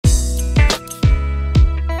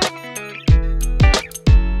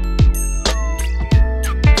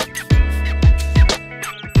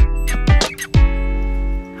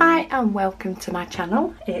welcome to my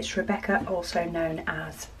channel. It's Rebecca, also known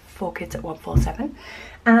as 4Kids at 147,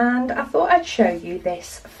 and I thought I'd show you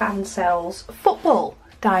this Fansells football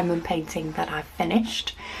diamond painting that I've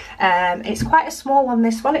finished. It's quite a small one,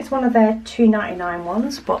 this one. It's one of their £2.99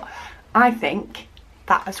 ones, but I think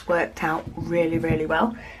that has worked out really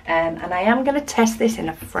well, and I am going to test this in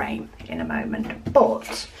a frame in a moment.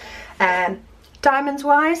 But diamonds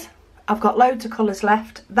wise, I've got loads of colours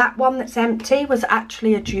left. That one that's empty was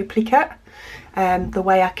actually a duplicate, the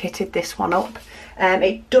way I kitted this one up.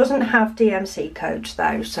 It doesn't have DMC codes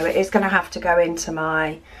though, so it is going to have to go into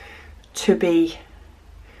my to be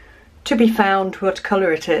found what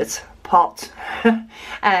colour it is pot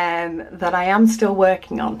that I am still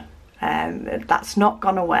working on. That's not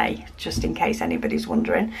gone away, just in case anybody's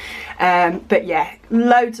wondering. But yeah,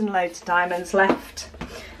 loads and loads of diamonds left.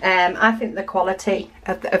 I think the quality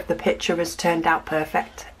of the picture has turned out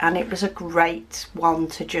perfect, and it was a great one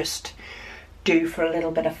to just do for a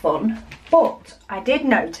little bit of fun. But I did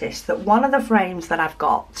notice that one of the frames that I've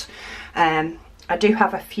got, I do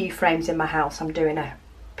have a few frames in my house. I'm doing a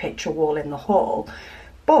picture wall in the hall,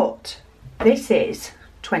 but this is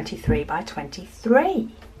 23 by 23,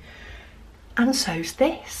 and so's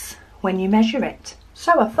this when you measure it.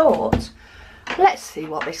 So I thought, let's see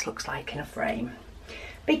what this looks like in a frame,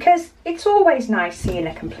 because it's always nice seeing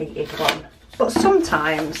a completed one, but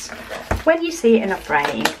sometimes when you see it in a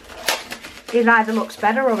frame, it either looks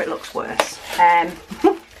better or it looks worse.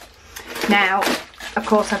 Now, of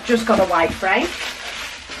course, I've just got a white frame.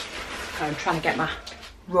 I'm trying to get my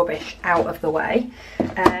rubbish out of the way,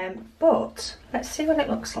 but let's see what it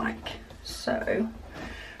looks like. So,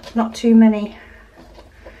 not too many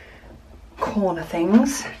corner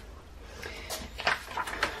things.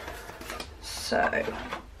 So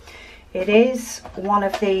it is one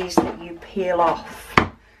of these that you peel off.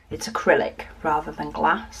 It's acrylic rather than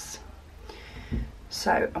glass.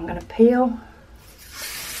 So I'm going to peel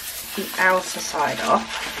the outer side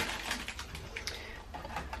off,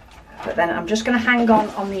 but then I'm just going to hang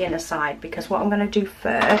on the inner side, because what I'm going to do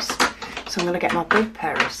first, so I'm going to get my big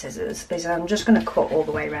pair of scissors, is I'm just going to cut all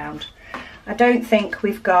the way around. I don't think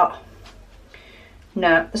we've got,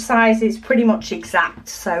 no, the size is pretty much exact,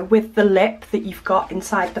 so with the lip that you've got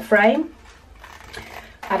inside the frame,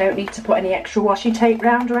 I don't need to put any extra washi tape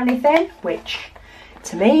round or anything, which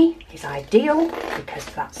to me is ideal, because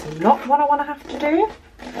that's not what I want to have to do.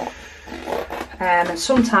 And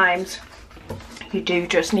sometimes you do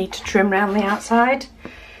just need to trim around the outside,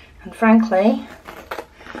 and frankly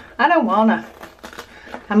I don't wanna.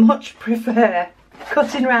 I much prefer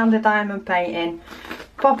cutting around a diamond painting,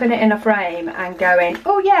 popping it in a frame and going,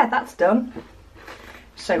 oh yeah, that's done.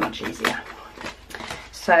 So much easier.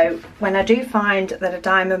 So when I do find that a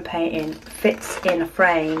diamond painting fits in a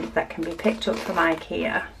frame that can be picked up from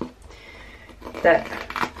IKEA, that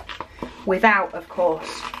without, of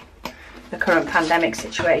course, the current pandemic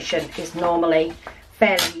situation, is normally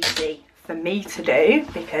fairly easy for me to do,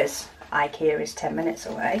 because IKEA is 10 minutes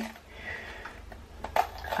away,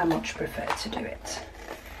 I much prefer to do it.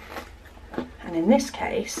 And in this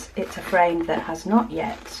case, it's a frame that has not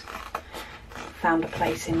yet found a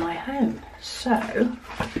place in my home. So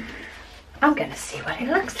I'm going to see what it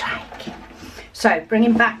looks like. So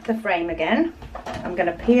bringing back the frame again, I'm going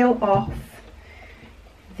to peel off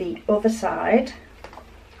the other side.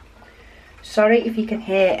 Sorry if you can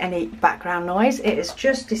hear any background noise. It has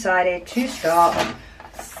just decided to start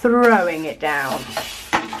throwing it down.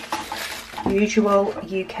 Usual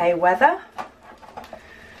UK weather.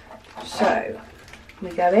 So we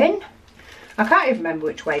go in. I can't even remember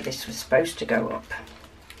which way this was supposed to go up.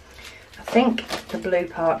 I think the blue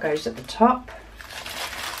part goes at the top,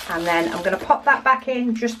 and then I'm going to pop that back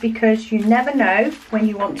in, just because you never know when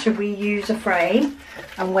you want to reuse a frame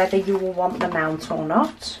and whether you will want the mount or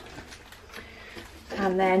not.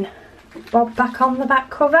 And then bob back on the back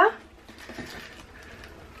cover.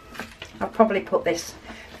 I'll probably put this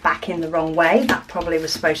back in the wrong way. That probably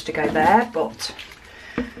was supposed to go there, but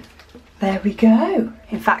there we go.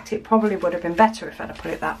 In fact, it probably would have been better if I'd have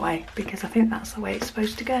put it that way, because I think that's the way it's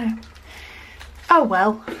supposed to go. Oh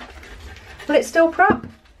well. Will it still prop?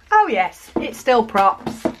 Oh yes, it still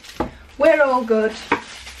props. We're all good.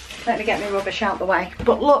 Let me get my rubbish out the way.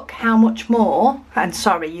 But look how much more, and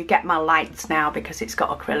sorry, you get my lights now because it's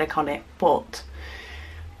got acrylic on it, but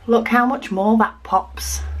look how much more that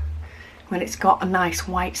pops when it's got a nice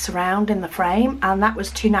white surround in the frame. And that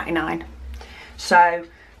was £2.99. So,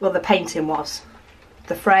 well, the painting was.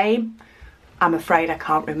 The frame, I'm afraid I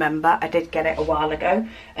can't remember. I did get it a while ago,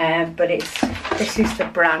 but this is the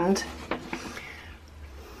brand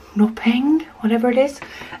Nothing. whatever it is,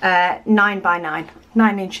 9 by 9.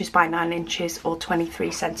 9 inches by 9 inches, or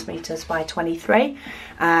 23 centimetres by 23.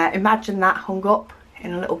 Imagine that hung up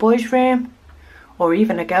in a little boy's room or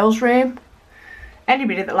even a girl's room.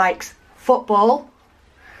 Anybody that likes football,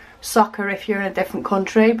 soccer if you're in a different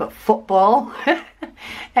country, but football,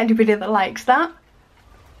 anybody that likes that,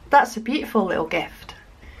 that's a beautiful little gift.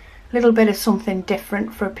 A little bit of something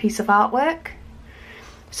different for a piece of artwork.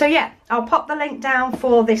 So yeah, I'll pop the link down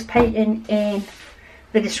for this painting in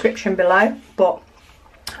the description below, but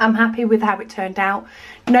I'm happy with how it turned out.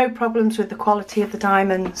 No problems with the quality of the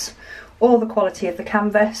diamonds or the quality of the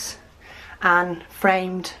canvas, and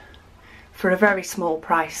framed for a very small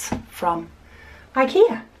price from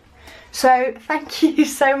IKEA. So thank you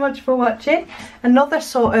so much for watching. Another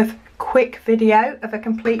sort of quick video of a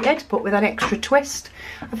completed, but with an extra twist,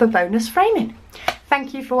 of a bonus framing.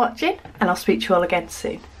 Thank you for watching, and I'll speak to you all again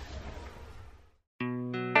soon.